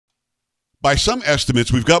By some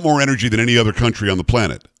estimates, we've got more energy than any other country on the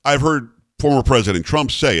planet. I've heard former President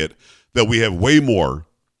Trump say it, that we have way more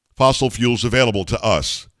fossil fuels available to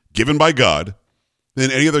us, given by God, than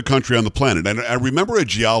any other country on the planet. And I remember a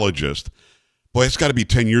geologist, boy, it's got to be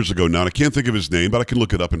 10 years ago now, and I can't think of his name, but I can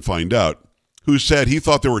look it up and find out, who said he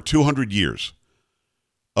thought there were 200 years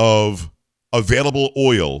of available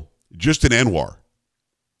oil just in ANWR,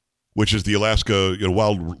 which is the Alaska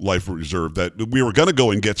Wildlife Reserve that we were going to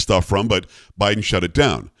go and get stuff from, but Biden shut it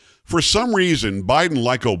down. For some reason, Biden,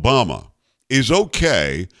 like Obama, is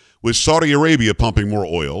okay with Saudi Arabia pumping more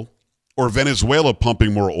oil, or Venezuela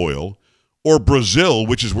pumping more oil, or Brazil,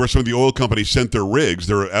 which is where some of the oil companies sent their rigs.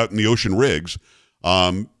 They're out in the ocean rigs.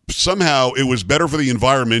 Somehow it was better for the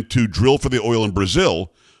environment to drill for the oil in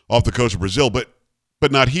Brazil, off the coast of Brazil, but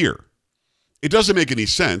not here. It doesn't make any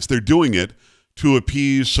sense. They're doing it to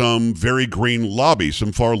appease some very green lobby,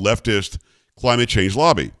 some far leftist climate change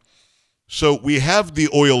lobby. So we have the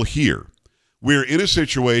oil here. We're in a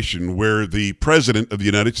situation where the president of the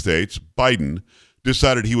United States, Biden,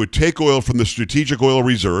 decided he would take oil from the strategic oil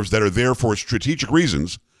reserves that are there for strategic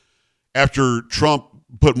reasons after Trump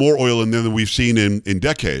put more oil in there than we've seen in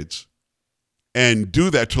decades, and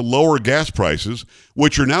do that to lower gas prices,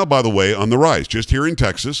 which are now, by the way, on the rise. Just here in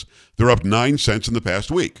Texas, they're up 9 cents in the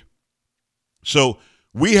past week. So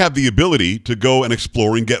we have the ability to go and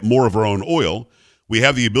explore and get more of our own oil. We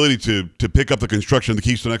have the ability to pick up the construction of the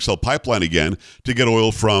Keystone XL pipeline again to get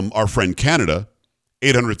oil from our friend Canada,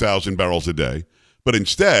 800,000 barrels a day. But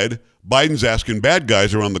instead, Biden's asking bad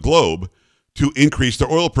guys around the globe to increase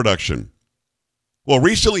their oil production. Well,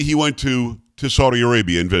 recently he went to Saudi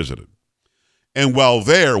Arabia and visited. And while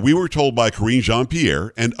there, we were told by Karine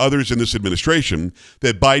Jean-Pierre and others in this administration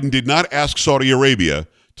that Biden did not ask Saudi Arabia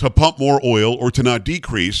to pump more oil or to not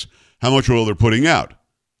decrease how much oil they're putting out.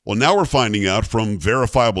 Well, now we're finding out from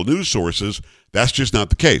verifiable news sources that's just not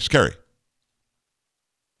the case. Carrie.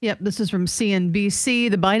 Yep, this is from CNBC.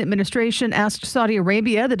 The Biden administration asked Saudi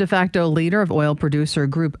Arabia, the de facto leader of oil producer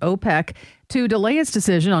group OPEC, to delay its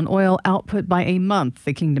decision on oil output by a month,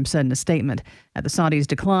 the kingdom said in a statement. The Saudis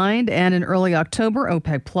declined, and in early October,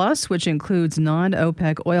 OPEC Plus, which includes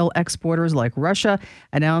non-OPEC oil exporters like Russia,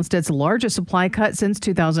 announced its largest supply cut since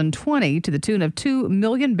 2020 to the tune of 2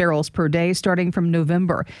 million barrels per day starting from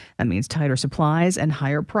November. That means tighter supplies and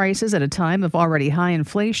higher prices at a time of already high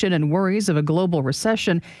inflation and worries of a global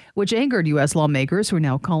recession, which angered U.S. lawmakers who are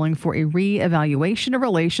now calling for a re-evaluation of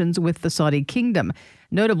relations with the Saudi kingdom.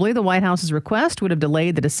 Notably, the White House's request would have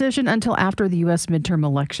delayed the decision until after the U.S. midterm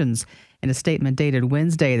elections. In a statement dated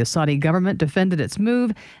Wednesday, the Saudi government defended its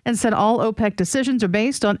move and said all OPEC decisions are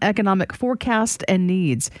based on economic forecasts and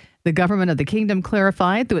needs. The government of the kingdom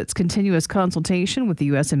clarified through its continuous consultation with the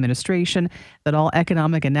U.S. administration that all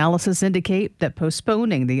economic analysis indicate that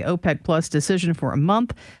postponing the OPEC Plus decision for a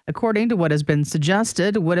month, according to what has been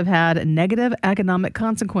suggested, would have had negative economic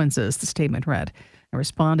consequences, the statement read.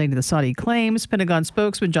 Responding to the Saudi claims, Pentagon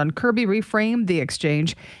spokesman John Kirby reframed the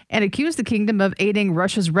exchange and accused the kingdom of aiding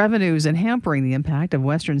Russia's revenues and hampering the impact of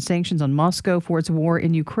Western sanctions on Moscow for its war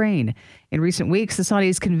in Ukraine. In recent weeks, the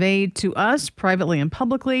Saudis conveyed to us, privately and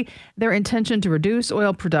publicly, their intention to reduce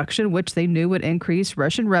oil production, which they knew would increase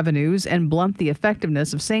Russian revenues and blunt the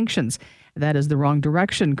effectiveness of sanctions. That is the wrong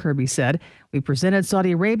direction, Kirby said. We presented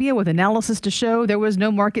Saudi Arabia with analysis to show there was no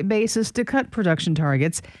market basis to cut production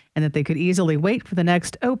targets and that they could easily wait for the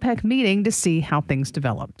next OPEC meeting to see how things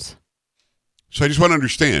developed. So I just want to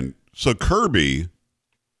understand. So Kirby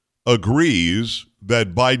agrees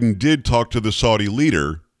that Biden did talk to the Saudi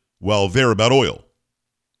leader while there about oil.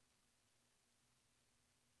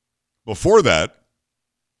 Before that,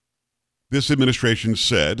 this administration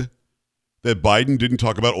said that Biden didn't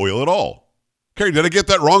talk about oil at all. Carrie, did I get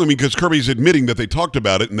that wrong? I mean, because Kirby's admitting that they talked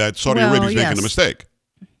about it and that Saudi Arabia's making a mistake.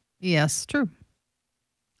 Yes, true.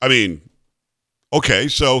 I mean, okay,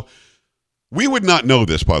 so we would not know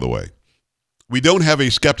this, by the way. We don't have a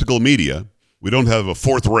skeptical media. We don't have a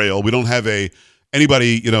fourth rail. We don't have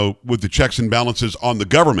anybody, with the checks and balances on the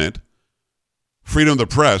government. Freedom of the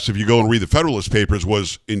press, if you go and read the Federalist Papers,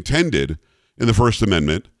 was intended in the First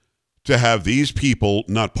Amendment to have these people,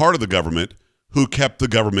 not part of the government, who kept the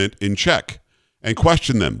government in check and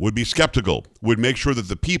questioned them, would be skeptical, would make sure that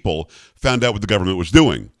the people found out what the government was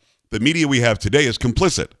doing. The media we have today is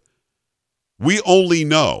complicit. We only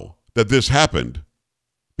know that this happened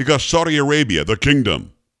because Saudi Arabia, the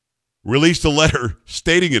kingdom, released a letter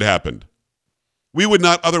stating it happened. We would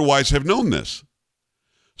not otherwise have known this.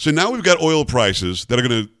 So now we've got oil prices that are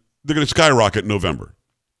going to skyrocket in November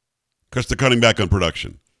because they're cutting back on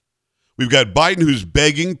production. We've got Biden who's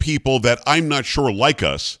begging people that I'm not sure like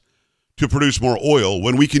us to produce more oil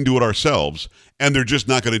when we can do it ourselves, and they're just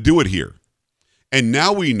not going to do it here. And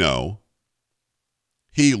now we know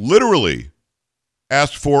he literally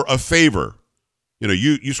asked for a favor. You know,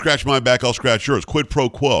 you scratch my back, I'll scratch yours. Quid pro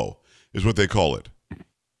quo is what they call it.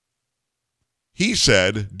 He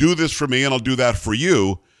said, do this for me and I'll do that for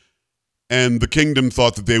you. And the kingdom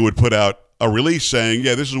thought that they would put out a release saying,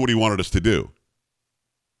 yeah, this is what he wanted us to do.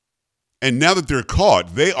 And now that they're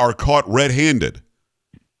caught, they are caught red-handed.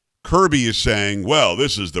 Kirby is saying, well,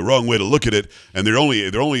 this is the wrong way to look at it, and they're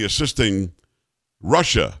only assisting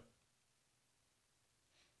Russia.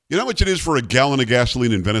 You know how much it is for a gallon of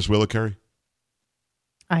gasoline in Venezuela, Carrie?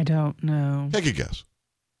 I don't know. Take a guess.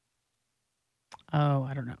 Oh,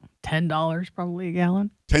 I don't know. $10 probably a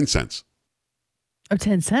gallon? 10 cents. Oh,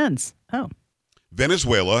 10 cents. Oh.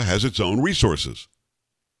 Venezuela has its own resources.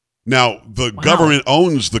 Now, the government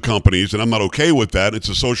owns the companies, and I'm not okay with that. It's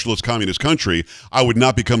a socialist communist country. I would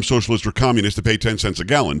not become socialist or communist to pay 10 cents a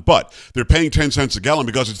gallon. But they're paying 10 cents a gallon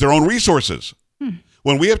because it's their own resources.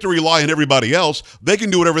 When we have to rely on everybody else, they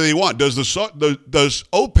can do whatever they want. Does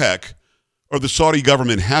OPEC or the Saudi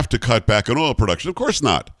government have to cut back on oil production? Of course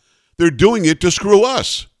not. They're doing it to screw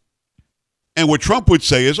us. And what Trump would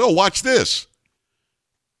say is, oh, watch this.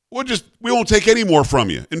 We won't take any more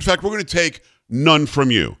from you. In fact, we're going to take none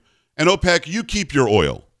from you. And OPEC, you keep your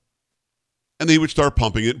oil. And he would start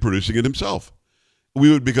pumping it and producing it himself. We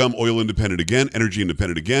would become oil independent again, energy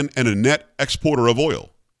independent again, and a net exporter of oil.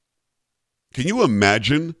 Can you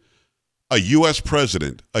imagine a U.S.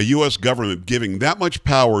 president, a U.S. government giving that much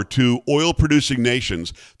power to oil-producing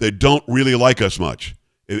nations that don't really like us much?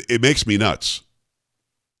 It makes me nuts.